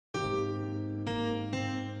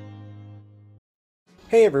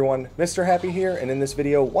Hey everyone, Mr. Happy here, and in this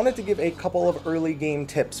video wanted to give a couple of early game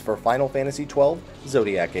tips for Final Fantasy XII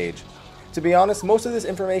Zodiac Age. To be honest, most of this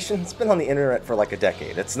information's been on the internet for like a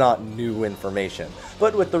decade. It's not new information,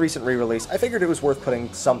 but with the recent re-release, I figured it was worth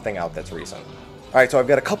putting something out that's recent. Alright, so I've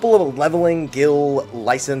got a couple of leveling, guild,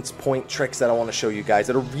 license point tricks that I want to show you guys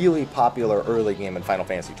that are really popular early game in Final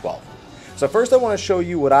Fantasy XII. So first I want to show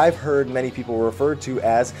you what I've heard many people refer to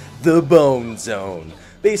as the Bone Zone.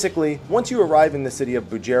 Basically, once you arrive in the city of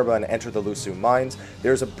Bujerba and enter the Lusu mines,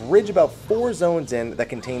 there's a bridge about 4 zones in that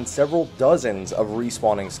contains several dozens of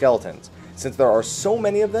respawning skeletons. Since there are so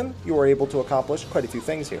many of them, you are able to accomplish quite a few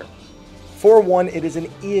things here. For one, it is an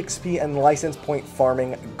EXP and license point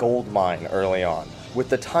farming gold mine early on. With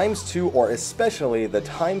the ×2 or especially the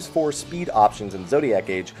 ×4 speed options in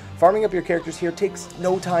Zodiac Age, farming up your characters here takes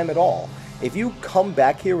no time at all. If you come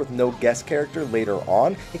back here with no guest character later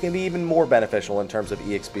on, it can be even more beneficial in terms of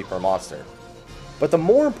EXP per monster. But the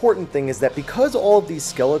more important thing is that because all of these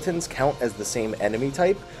skeletons count as the same enemy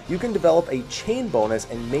type, you can develop a chain bonus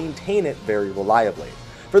and maintain it very reliably.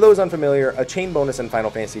 For those unfamiliar, a chain bonus in Final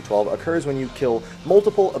Fantasy XII occurs when you kill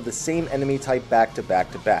multiple of the same enemy type back to back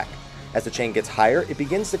to back. As the chain gets higher, it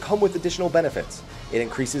begins to come with additional benefits. It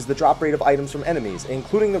increases the drop rate of items from enemies,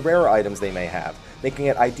 including the rarer items they may have, making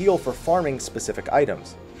it ideal for farming specific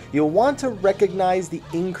items. You'll want to recognize the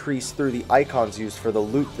increase through the icons used for the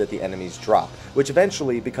loot that the enemies drop, which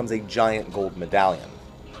eventually becomes a giant gold medallion.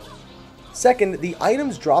 Second, the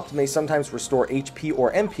items dropped may sometimes restore HP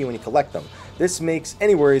or MP when you collect them. This makes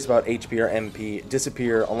any worries about HP or MP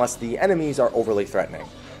disappear unless the enemies are overly threatening.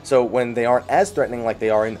 So when they aren't as threatening like they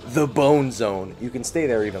are in the Bone Zone, you can stay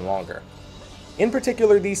there even longer. In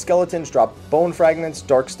particular, these skeletons drop bone fragments,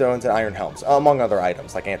 dark stones, and iron helms, among other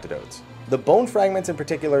items like antidotes. The bone fragments in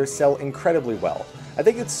particular sell incredibly well. I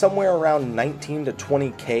think it's somewhere around 19 to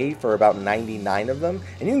 20k for about 99 of them,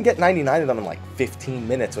 and you can get 99 of them in like 15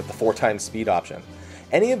 minutes with the 4x speed option.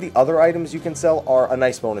 Any of the other items you can sell are a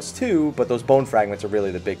nice bonus too, but those bone fragments are really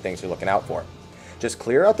the big things you're looking out for. Just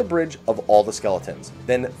clear out the bridge of all the skeletons,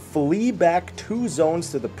 then flee back 2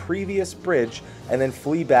 zones to the previous bridge, and then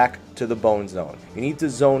flee back to the bone zone. You need to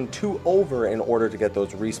zone 2 over in order to get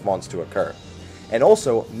those respawns to occur. And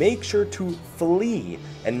also, make sure to flee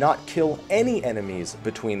and not kill any enemies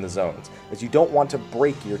between the zones, as you don't want to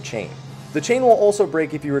break your chain. The chain will also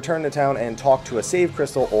break if you return to town and talk to a save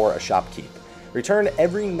crystal or a shopkeep. Return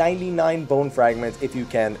every 99 bone fragments if you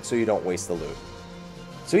can, so you don't waste the loot.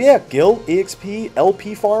 So yeah, guild, EXP,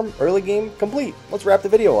 LP farm, early game, complete. Let's wrap the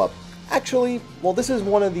video up. Actually, while this is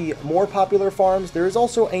one of the more popular farms, there is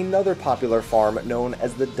also another popular farm known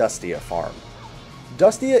as the Dustia farm.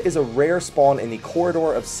 Dustia is a rare spawn in the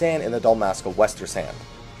Corridor of Sand in the Dalmasca Wester Sand.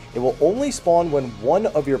 It will only spawn when one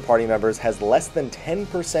of your party members has less than 10%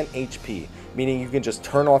 HP, meaning you can just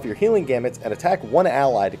turn off your healing gamuts and attack one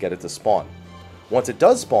ally to get it to spawn. Once it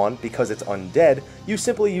does spawn, because it's undead, you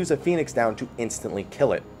simply use a Phoenix down to instantly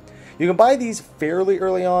kill it. You can buy these fairly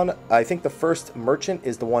early on. I think the first merchant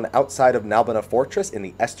is the one outside of Nalbina Fortress in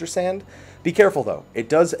the Ester Sand. Be careful though, it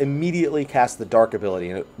does immediately cast the Dark ability,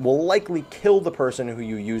 and it will likely kill the person who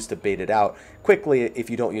you use to bait it out quickly if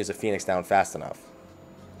you don't use a Phoenix down fast enough.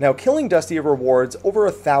 Now, killing Dustia rewards over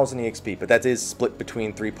 1000 EXP, but that is split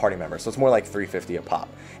between 3 party members, so it's more like 350 a pop,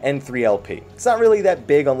 and 3 LP. It's not really that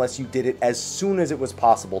big unless you did it as soon as it was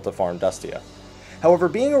possible to farm Dustia. However,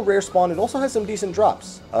 being a rare spawn, it also has some decent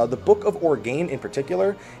drops. The Book of Orgain in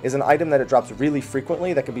particular is an item that it drops really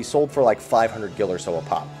frequently that can be sold for like 500 gil or so a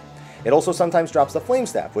pop. It also sometimes drops the Flame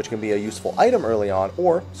Staff, which can be a useful item early on,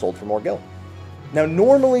 or sold for more gil. Now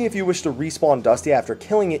normally if you wish to respawn Dustia after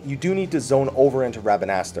killing it, you do need to zone over into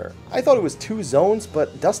Rabanastre. I thought it was 2 zones,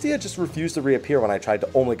 but Dustia just refused to reappear when I tried to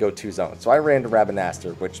only go 2 zones, so I ran to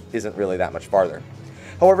Rabanastre, which isn't really that much farther.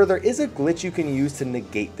 However, there is a glitch you can use to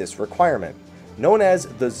negate this requirement. Known as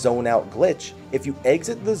the Zone Out glitch, if you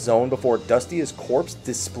exit the zone before Dustia's corpse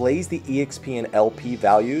displays the EXP and LP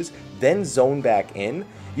values, then zone back in,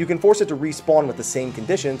 you can force it to respawn with the same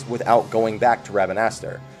conditions without going back to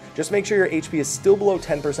Rabanastre. Just make sure your HP is still below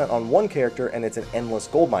 10% on one character and it's an endless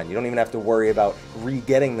gold mine. You don't even have to worry about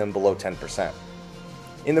re-getting them below 10%.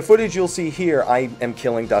 In the footage you'll see here, I am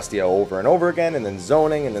killing Dustia over and over again and then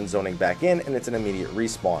zoning back in, and it's an immediate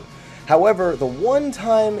respawn. However, the one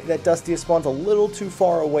time that Dustia spawns a little too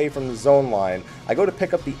far away from the zone line, I go to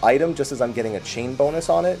pick up the item just as I'm getting a chain bonus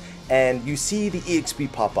on it, and you see the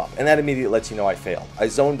EXP pop up, and that immediately lets you know I failed. I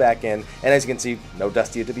zone back in, and as you can see, no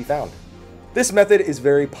Dustia to be found. This method is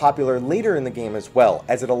very popular later in the game as well,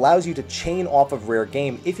 as it allows you to chain off of rare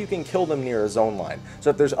game if you can kill them near a zone line. So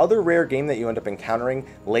if there's other rare game that you end up encountering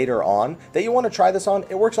later on that you want to try this on,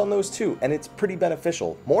 it works on those too, and it's pretty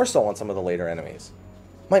beneficial, more so on some of the later enemies.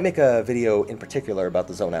 Might make a video in particular about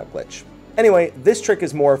the zone out glitch. Anyway, this trick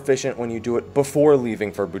is more efficient when you do it before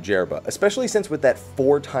leaving for Bujerba, especially since with that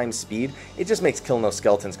 4x speed, it just makes killing those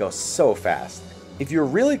skeletons go so fast. If you're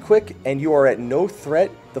really quick and you are at no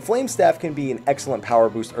threat, the Flame Staff can be an excellent power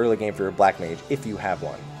boost early game for your Black Mage if you have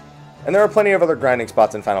one. And there are plenty of other grinding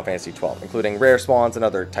spots in Final Fantasy XII, including rare spawns and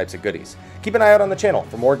other types of goodies. Keep an eye out on the channel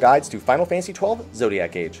for more guides to Final Fantasy XII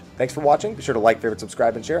Zodiac Age. Thanks for watching, be sure to like, favorite,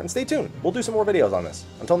 subscribe, and share, and stay tuned. We'll do some more videos on this.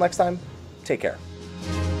 Until next time, take care.